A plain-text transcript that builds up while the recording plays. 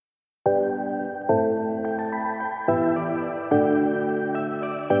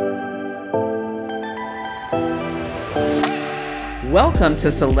Welcome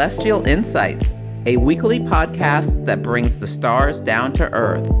to Celestial Insights, a weekly podcast that brings the stars down to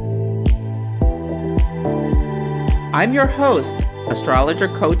earth. I'm your host, astrologer,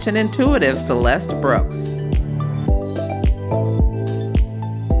 coach, and intuitive Celeste Brooks.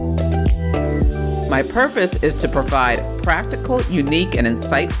 My purpose is to provide practical, unique, and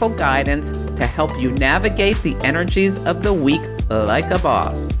insightful guidance to help you navigate the energies of the week like a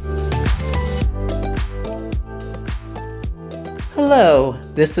boss. Hello,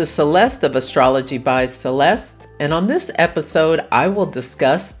 this is Celeste of Astrology by Celeste, and on this episode, I will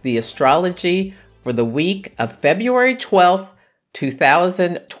discuss the astrology for the week of February 12th,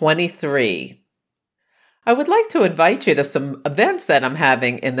 2023. I would like to invite you to some events that I'm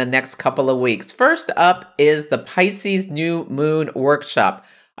having in the next couple of weeks. First up is the Pisces New Moon Workshop.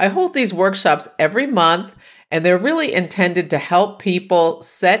 I hold these workshops every month, and they're really intended to help people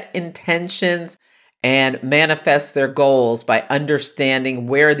set intentions and manifest their goals by understanding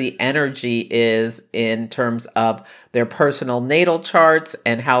where the energy is in terms of their personal natal charts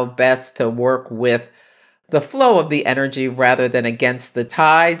and how best to work with the flow of the energy rather than against the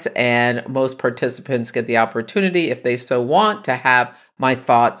tides. And most participants get the opportunity, if they so want, to have my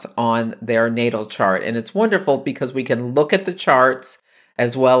thoughts on their natal chart. And it's wonderful because we can look at the charts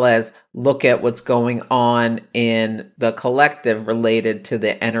as well as look at what's going on in the collective related to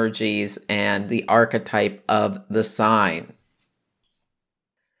the energies and the archetype of the sign.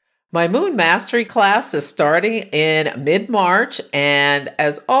 My Moon Mastery class is starting in mid-March, and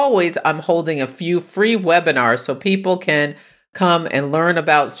as always, I'm holding a few free webinars so people can come and learn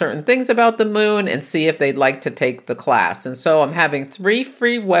about certain things about the moon and see if they'd like to take the class. And so I'm having 3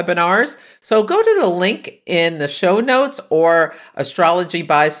 free webinars. So go to the link in the show notes or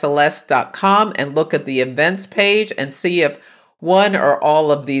astrologybyceleste.com and look at the events page and see if one or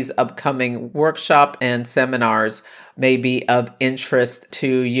all of these upcoming workshop and seminars may be of interest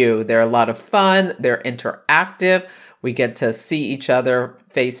to you. They're a lot of fun. They're interactive. We get to see each other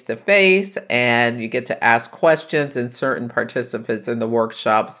face to face, and you get to ask questions, and certain participants in the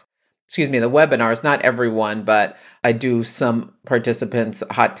webinars, not everyone, but I do some participants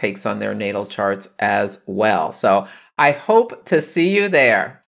hot takes on their natal charts as well. So I hope to see you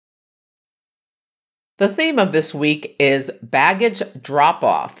there. The theme of this week is baggage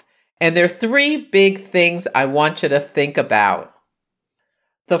drop-off, and there are 3 big things I want you to think about.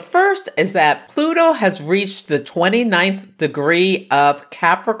 The first is that Pluto has reached the 29th degree of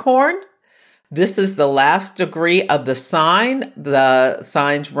Capricorn. This is the last degree of the sign. The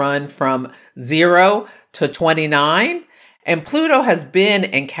signs run from 0 to 29, and Pluto has been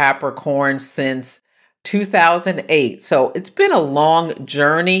in Capricorn since 2008. So it's been a long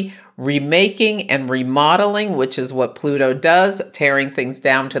journey, remaking and remodeling, which is what Pluto does, tearing things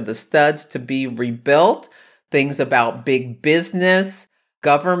down to the studs to be rebuilt. Things about big business,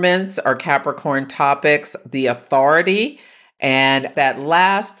 governments are Capricorn topics, the authority, and that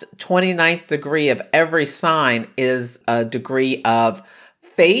last 29th degree of every sign is a degree of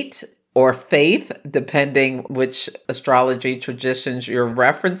fate or faith, depending which astrology traditions you're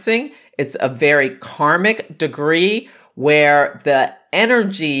referencing. It's a very karmic degree where the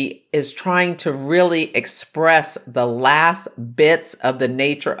energy is trying to really express the last bits of the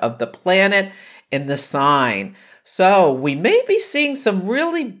nature of the planet in the sign. So we may be seeing some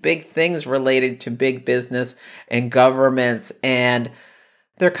really big things related to big business and governments, and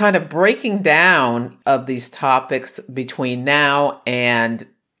they're kind of breaking down of these topics between now and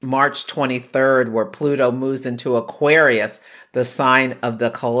March 23rd, where Pluto moves into Aquarius, the sign of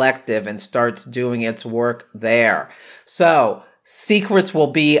the collective, and starts doing its work there. So secrets will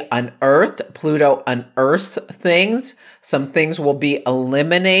be unearthed. Pluto unearths things. Some things will be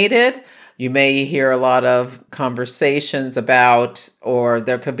eliminated. You may hear a lot of conversations about, or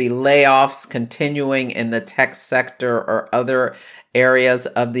there could be layoffs continuing in the tech sector or other areas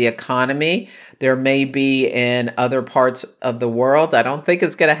of the economy. There may be in other parts of the world. I don't think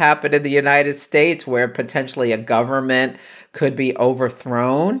it's going to happen in the United States, where potentially a government could be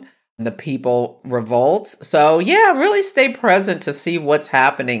overthrown and the people revolt. So yeah, really stay present to see what's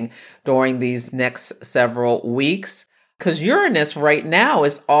happening during these next several weeks. Because Uranus right now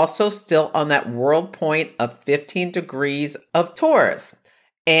is also still on that world point of 15 degrees of Taurus.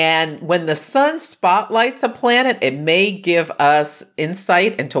 And when the sun spotlights a planet, it may give us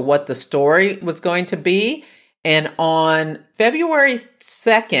insight into what the story was going to be. And on February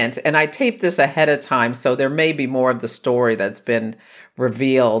 2nd, and I taped this ahead of time, so there may be more of the story that's been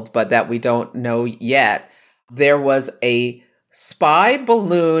revealed, but that we don't know yet. There was a spy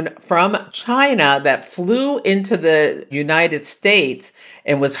balloon from China that flew into the United States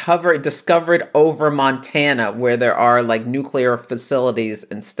and was discovered over Montana, where there are like nuclear facilities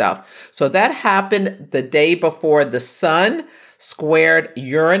and stuff. So that happened the day before the sun squared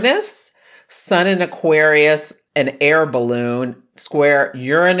Uranus, Sun in Aquarius, an air balloon, square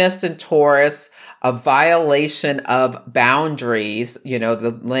Uranus and Taurus, a violation of boundaries,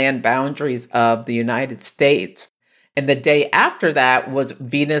 the land boundaries of the United States. And the day after that was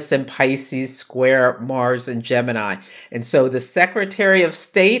Venus and Pisces square Mars and Gemini. And so the Secretary of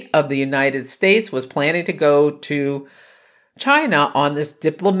State of the United States was planning to go to China on this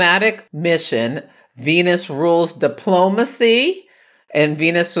diplomatic mission. Venus rules diplomacy, and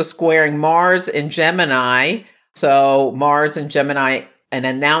Venus was squaring Mars and Gemini. So Mars and Gemini, an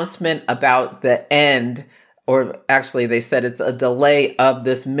announcement about the end, or actually they said it's a delay of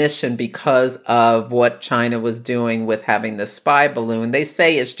this mission because of what China was doing with having the spy balloon. They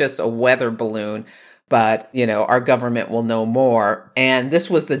say it's just a weather balloon, but our government will know more. And this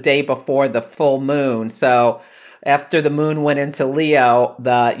was the day before the full moon. So after the moon went into Leo,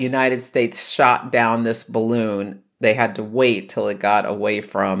 the United States shot down this balloon. They had to wait till it got away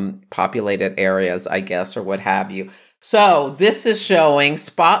from populated areas, I guess, or what have you. So this is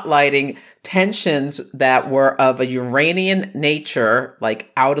spotlighting tensions that were of a Uranian nature,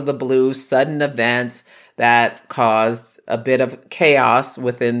 like out of the blue, sudden events that caused a bit of chaos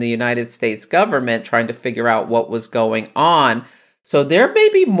within the United States government trying to figure out what was going on. So there may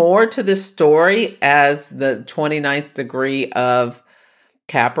be more to this story as the 29th degree of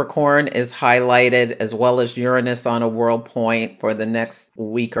Capricorn is highlighted, as well as Uranus on a world point for the next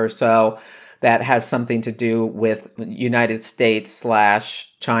week or so. That has something to do with United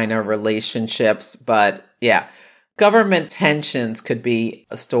States/China relationships. But yeah, government tensions could be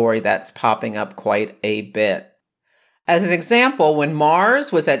a story that's popping up quite a bit. As an example, when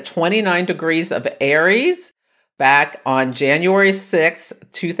Mars was at 29 degrees of Aries, back on January 6,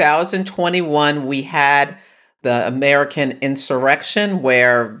 2021, we had the American insurrection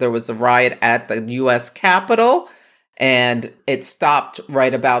where there was a riot at the U.S. Capitol. And it stopped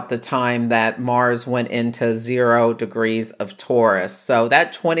right about the time that Mars went into 0 degrees of Taurus. So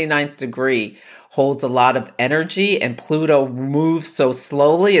that 29th degree holds a lot of energy, and Pluto moves so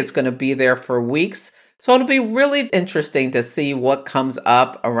slowly, it's going to be there for weeks. So it'll be really interesting to see what comes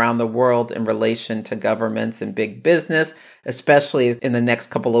up around the world in relation to governments and big business, especially in the next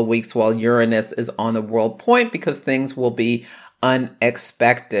couple of weeks while Uranus is on the world point, because things will be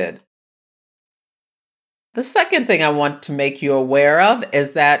unexpected. The second thing I want to make you aware of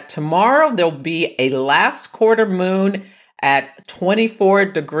is that tomorrow there'll be a last quarter moon at 24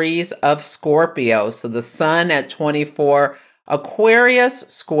 degrees of Scorpio. So the sun at 24 Aquarius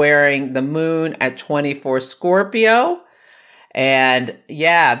squaring the moon at 24 Scorpio. And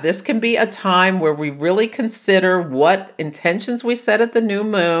yeah, this can be a time where we really consider what intentions we set at the new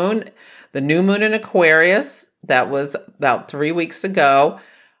moon. The new moon in Aquarius, that was about 3 weeks ago.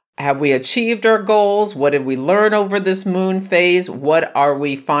 Have we achieved our goals? What did we learn over this moon phase? What are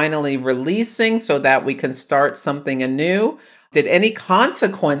we finally releasing so that we can start something anew? Did any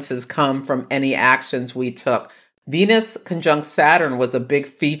consequences come from any actions we took? Venus conjunct Saturn was a big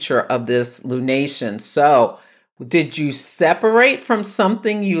feature of this lunation. So did you separate from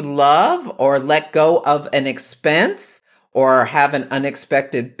something you love, or let go of an expense, or have an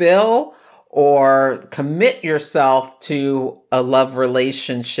unexpected bill, or commit yourself to a love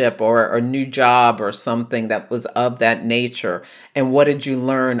relationship or a new job or something that was of that nature? And what did you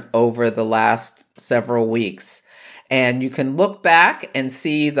learn over the last several weeks? And you can look back and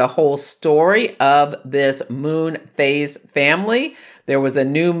see the whole story of this moon phase family. There was a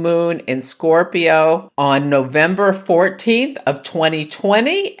new moon in Scorpio on November 14th of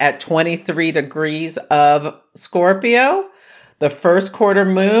 2020 at 23 degrees of Scorpio. The first quarter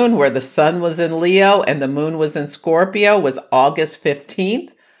moon, where the sun was in Leo and the moon was in Scorpio, was August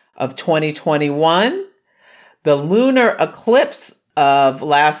 15th of 2021. The lunar eclipse of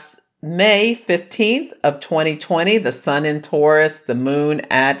last May 15th of 2020, the sun in Taurus, the moon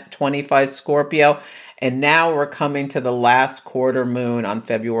at 25 Scorpio, and now we're coming to the last quarter moon on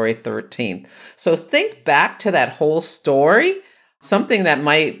February 13th. So think back to that whole story. Something that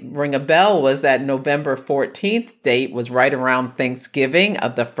might ring a bell was that November 14th date was right around Thanksgiving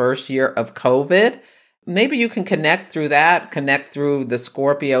of the first year of COVID. Maybe you can connect through that, connect through the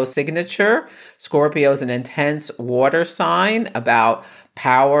Scorpio signature. Scorpio is an intense water sign about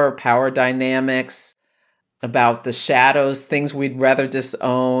power dynamics, about the shadows, things we'd rather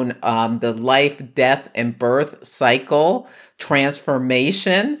disown, the life, death, and birth cycle,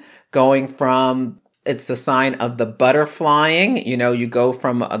 transformation, going from It's the sign of the butterflying. You go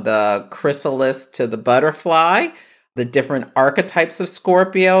from the chrysalis to the butterfly. The different archetypes of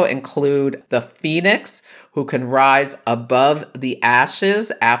Scorpio include the phoenix, who can rise above the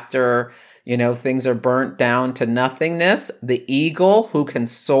ashes after, things are burnt down to nothingness. The eagle, who can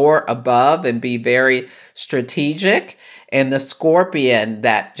soar above and be very strategic. And the scorpion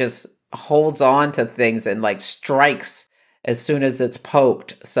that just holds on to things and like strikes as soon as it's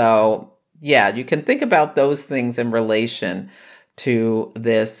poked. So, yeah, you can think about those things in relation to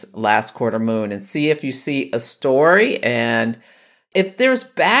this last quarter moon and see if you see a story. And if there's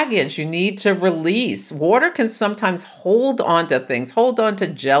baggage you need to release. Water can sometimes hold on to things, hold on to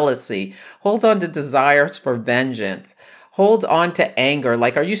jealousy, hold on to desires for vengeance, hold on to anger.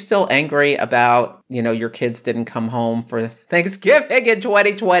 Like, are you still angry about, your kids didn't come home for Thanksgiving in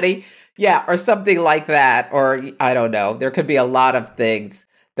 2020? Yeah, or something like that. Or I don't know. There could be a lot of things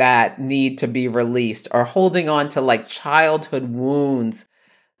that need to be released, or holding on to like childhood wounds,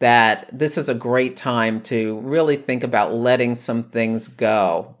 that this is a great time to really think about letting some things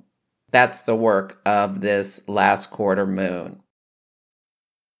go. That's the work of this last quarter moon.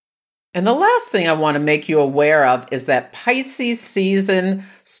 And the last thing I want to make you aware of is that Pisces season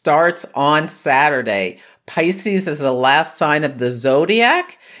starts on Saturday. Pisces is the last sign of the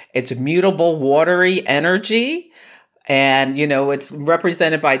zodiac. It's mutable, watery energy. And, it's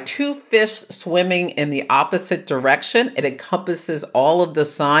represented by two fish swimming in the opposite direction. It encompasses all of the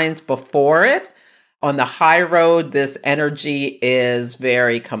signs before it. On the high road, this energy is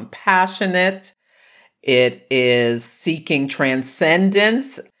very compassionate. It is seeking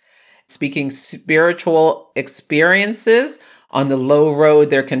transcendence, speaking spiritual experiences. On the low road,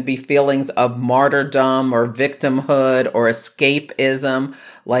 there can be feelings of martyrdom or victimhood or escapism,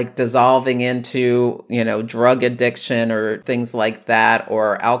 like dissolving into, drug addiction or things like that,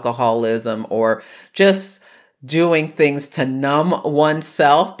 or alcoholism, or just doing things to numb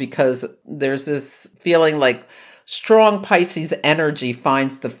oneself, because there's this feeling like strong Pisces energy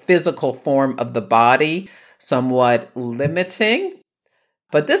finds the physical form of the body somewhat limiting.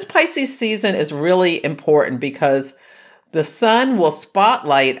 But this Pisces season is really important because the sun will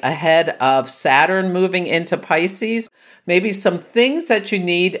spotlight ahead of Saturn moving into Pisces, maybe some things that you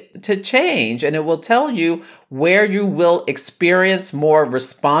need to change. And it will tell you where you will experience more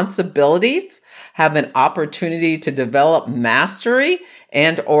responsibilities, have an opportunity to develop mastery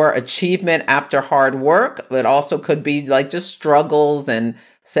and or achievement after hard work. It also could be like just struggles and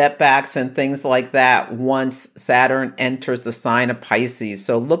setbacks and things like that once Saturn enters the sign of Pisces.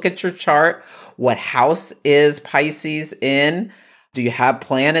 So look at your chart. What house is Pisces in? Do you have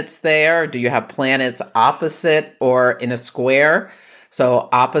planets there? Do you have planets opposite or in a square? So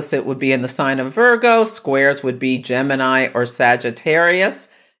opposite would be in the sign of Virgo. Squares would be Gemini or Sagittarius.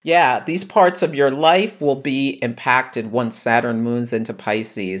 Yeah, these parts of your life will be impacted once Saturn moves into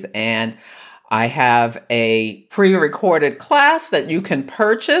Pisces. And I have a pre-recorded class that you can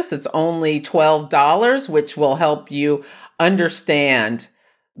purchase. It's only $12, which will help you understand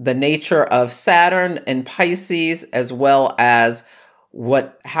the nature of Saturn and Pisces, as well as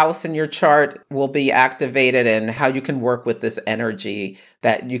what house in your chart will be activated and how you can work with this energy.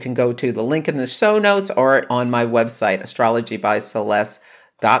 That you can go to the link in the show notes or on my website,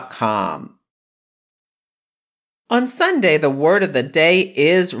 astrologybyceleste.com. On Sunday, the word of the day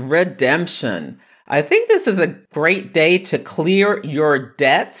is redemption. I think this is a great day to clear your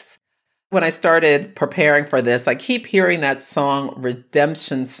debts. When I started preparing for this, I keep hearing that song,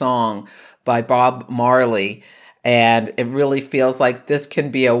 Redemption Song by Bob Marley. And it really feels like this can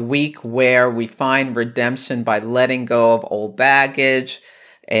be a week where we find redemption by letting go of old baggage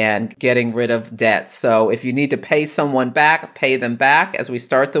and getting rid of debt. So if you need to pay someone back, pay them back. As we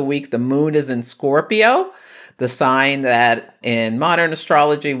start the week, the moon is in Scorpio, the sign that in modern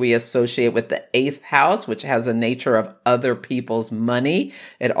astrology we associate with the 8th house, which has a nature of other people's money.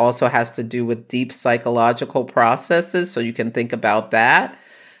 It also has to do with deep psychological processes, so you can think about that.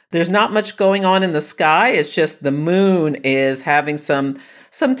 There's not much going on in the sky. It's just the moon is having some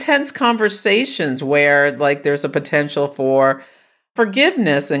tense conversations where like there's a potential for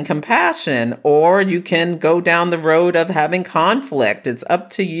forgiveness and compassion, or you can go down the road of having conflict. It's up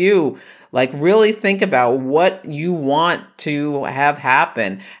to you. Like really think about what you want to have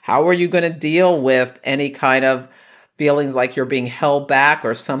happen. How are you going to deal with any kind of feelings like you're being held back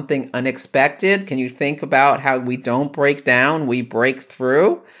or something unexpected? Can you think about how we don't break down, we break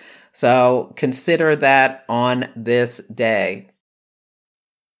through? So consider that on this day.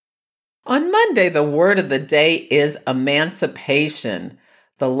 On Monday, the word of the day is emancipation.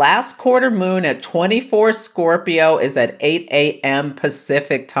 The last quarter moon at 24 Scorpio is at 8 a.m.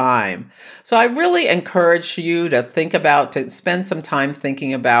 Pacific time. So I really encourage you to spend some time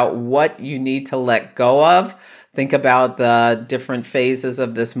thinking about what you need to let go of. Think about the different phases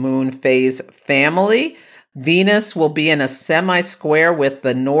of this moon phase family. Venus will be in a semi-square with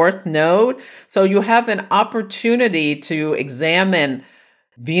the North Node. So you have an opportunity to examine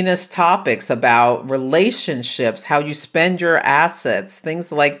Venus topics about relationships, how you spend your assets,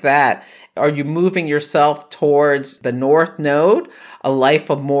 things like that. Are you moving yourself towards the North Node, a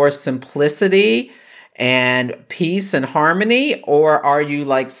life of more simplicity and peace and harmony? Or are you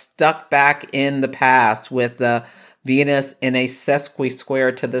stuck back in the past with the Venus in a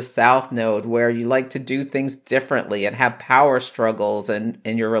sesqui-square to the South Node, where you like to do things differently and have power struggles in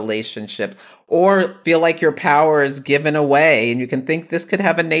your relationships, or feel like your power is given away and you can think this could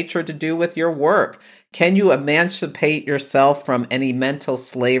have a nature to do with your work? Can you emancipate yourself from any mental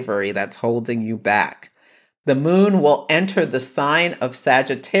slavery that's holding you back? The moon will enter the sign of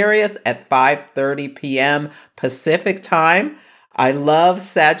Sagittarius at 5:30 p.m. Pacific time. I love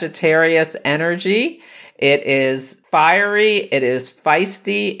Sagittarius energy. It is fiery, it is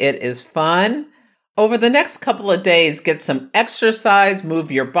feisty, it is fun. Over the next couple of days, get some exercise,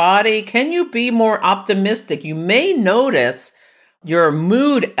 move your body. Can you be more optimistic? You may notice your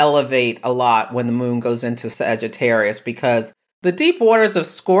mood elevate a lot when the moon goes into Sagittarius because the deep waters of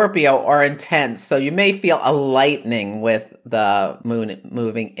Scorpio are intense. So you may feel a lightening with the moon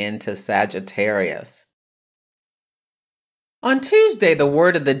moving into Sagittarius. On Tuesday, the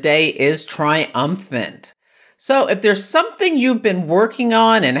word of the day is triumphant. So if there's something you've been working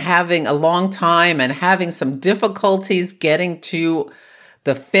on and having a long time and having some difficulties getting to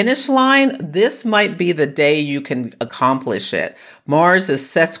the finish line, this might be the day you can accomplish it. Mars is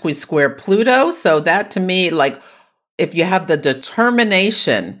sesqui-square Pluto. So that to me, if you have the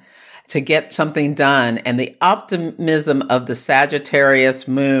determination to get something done and the optimism of the Sagittarius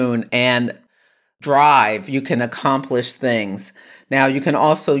moon and drive, you can accomplish things. Now, you can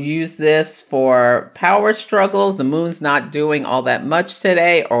also use this for power struggles. The moon's not doing all that much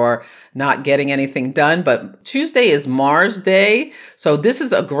today or not getting anything done, but Tuesday is Mars Day. So this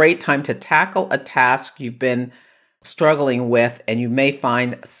is a great time to tackle a task you've been struggling with and you may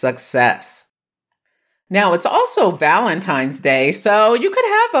find success. Now, it's also Valentine's Day, so you could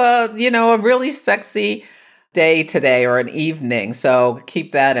have a really sexy day today or an evening. So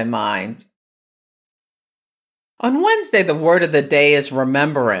keep that in mind. On Wednesday, the word of the day is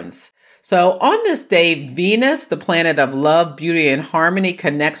remembrance. So on this day, Venus, the planet of love, beauty, and harmony,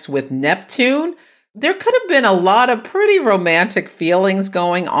 connects with Neptune. There could have been a lot of pretty romantic feelings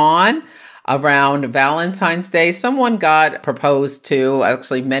going on around Valentine's Day. Someone got proposed to.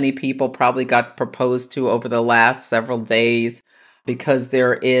 Actually, many people probably got proposed to over the last several days because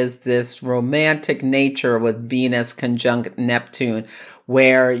there is this romantic nature with Venus conjunct Neptune,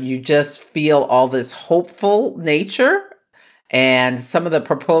 where you just feel all this hopeful nature. And some of the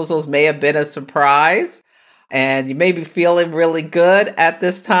proposals may have been a surprise. And you may be feeling really good at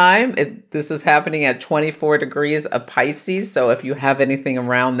this time. This is happening at 24 degrees of Pisces. So if you have anything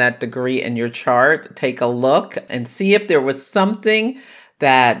around that degree in your chart, take a look and see if there was something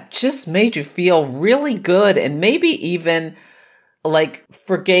that just made you feel really good and maybe even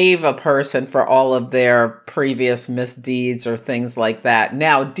forgave a person for all of their previous misdeeds or things like that.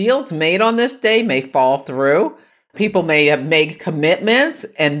 Now, deals made on this day may fall through. People may have made commitments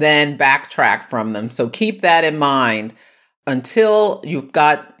and then backtrack from them. So keep that in mind. Until you've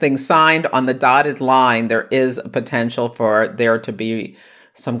got things signed on the dotted line, there is a potential for there to be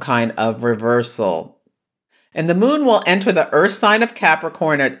some kind of reversal. And the moon will enter the earth sign of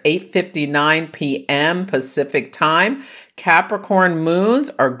Capricorn at 8:59 p.m. Pacific time. Capricorn moons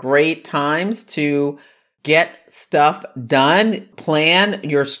are great times to get stuff done, plan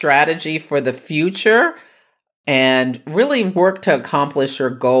your strategy for the future, and really work to accomplish your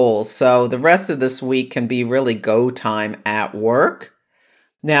goals. So the rest of this week can be really go time at work.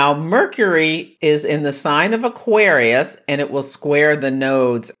 Now, Mercury is in the sign of Aquarius, and it will square the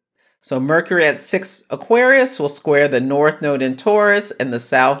nodes. So Mercury at 6 Aquarius will square the North Node in Taurus and the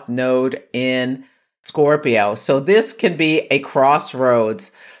South Node in Scorpio. So this can be a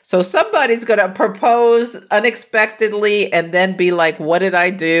crossroads. So somebody's going to propose unexpectedly and then be like, what did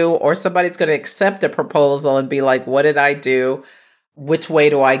I do? Or somebody's going to accept a proposal and be like, what did I do? Which way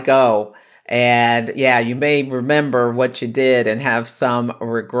do I go? And yeah, you may remember what you did and have some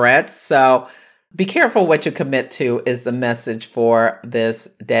regrets. So be careful what you commit to is the message for this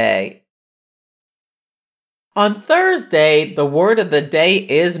day. On Thursday, the word of the day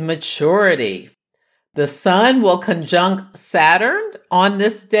is maturity. The sun will conjunct Saturn on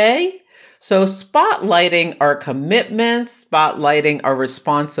this day. So spotlighting our commitments, spotlighting our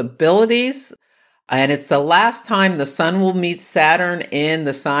responsibilities. And it's the last time the sun will meet Saturn in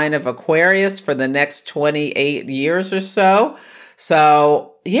the sign of Aquarius for the next 28 years or so.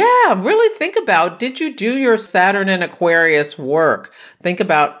 So, yeah, really think about, did you do your Saturn in Aquarius work? Think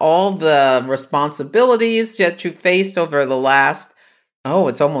about all the responsibilities that you faced over the last,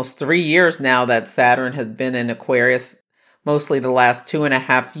 it's almost 3 years now that Saturn has been in Aquarius, mostly the last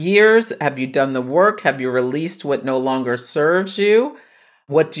 2.5 years. Have you done the work? Have you released what no longer serves you?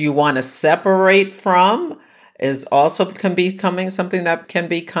 What do you want to separate from is also can be coming, something that can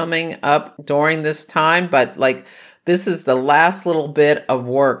be coming up during this time. But this is the last little bit of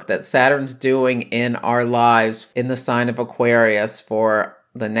work that Saturn's doing in our lives in the sign of Aquarius for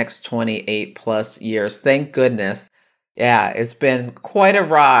the next 28 plus years. Thank goodness. Yeah, it's been quite a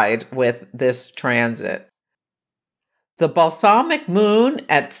ride with this transit. The balsamic moon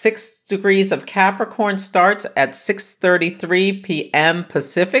at 6 degrees of Capricorn starts at 6:33 p.m.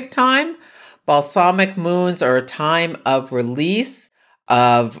 Pacific time. Balsamic moons are a time of release,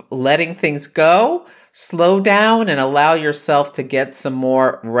 of letting things go. Slow down and allow yourself to get some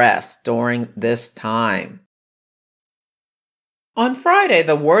more rest during this time. On Friday,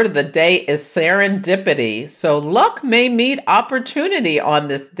 the word of the day is serendipity. So luck may meet opportunity on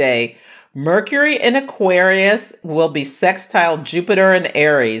this day. Mercury in Aquarius will be sextile Jupiter in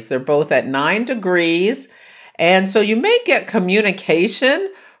Aries. They're both at 9 degrees. And so you may get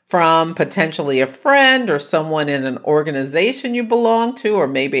communication from potentially a friend or someone in an organization you belong to, or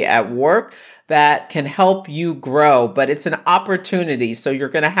maybe at work, that can help you grow. But it's an opportunity. So you're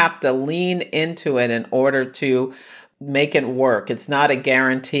going to have to lean into it in order to make it work. It's not a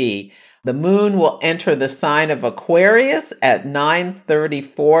guarantee. The moon will enter the sign of Aquarius at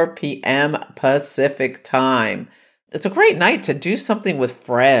 9:34 p.m. Pacific time. It's a great night to do something with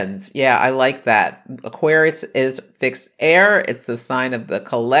friends. Yeah, I like that. Aquarius is fixed air. It's the sign of the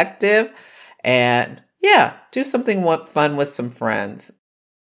collective. And yeah, do something fun with some friends.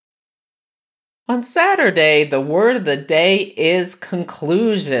 On Saturday, the word of the day is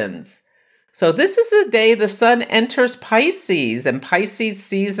conclusions. So this is the day the sun enters Pisces and Pisces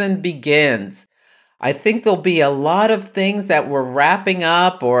season begins. I think there'll be a lot of things that we're wrapping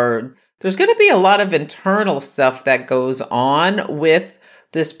up, or there's going to be a lot of internal stuff that goes on with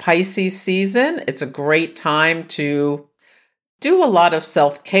this Pisces season. It's a great time to do a lot of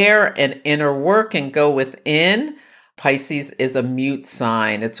self-care and inner work and go within. Pisces is a mute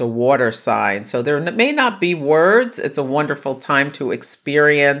sign. It's a water sign. So there may not be words. It's a wonderful time to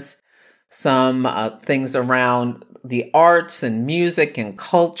experience some things around the arts and music and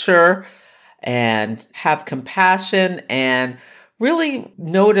culture, and have compassion and really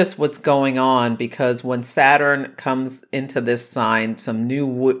notice what's going on, because when Saturn comes into this sign, some new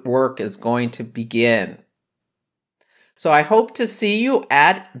work is going to begin. So I hope to see you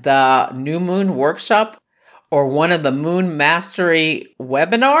at the New Moon Workshop or one of the Moon Mastery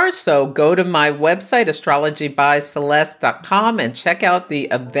webinars. So go to my website, astrologybyceleste.com, and check out the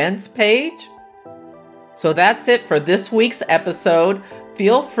events page. So that's it for this week's episode.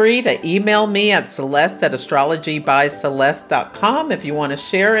 Feel free to email me at celeste@astrologybyceleste.com if you want to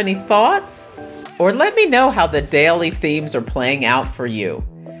share any thoughts, or let me know how the daily themes are playing out for you.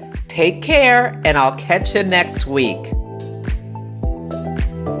 Take care, and I'll catch you next week.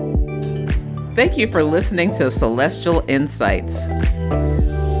 Thank you for listening to Celestial Insights.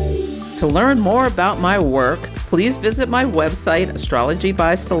 To learn more about my work, please visit my website,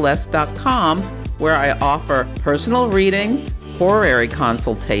 astrologybyceleste.com, where I offer personal readings, horary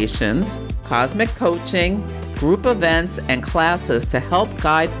consultations, cosmic coaching, group events, and classes to help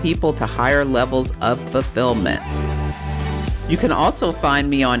guide people to higher levels of fulfillment. You can also find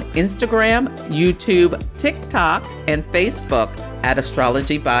me on Instagram, YouTube, TikTok, and Facebook at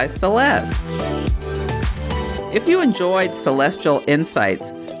Astrology by Celeste. If you enjoyed Celestial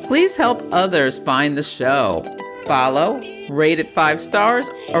Insights, please help others find the show. Follow, rate it 5 stars,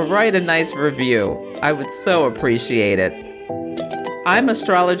 or write a nice review. I would so appreciate it. I'm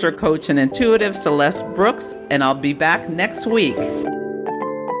astrologer, coach, and intuitive Celeste Brooks, and I'll be back next week.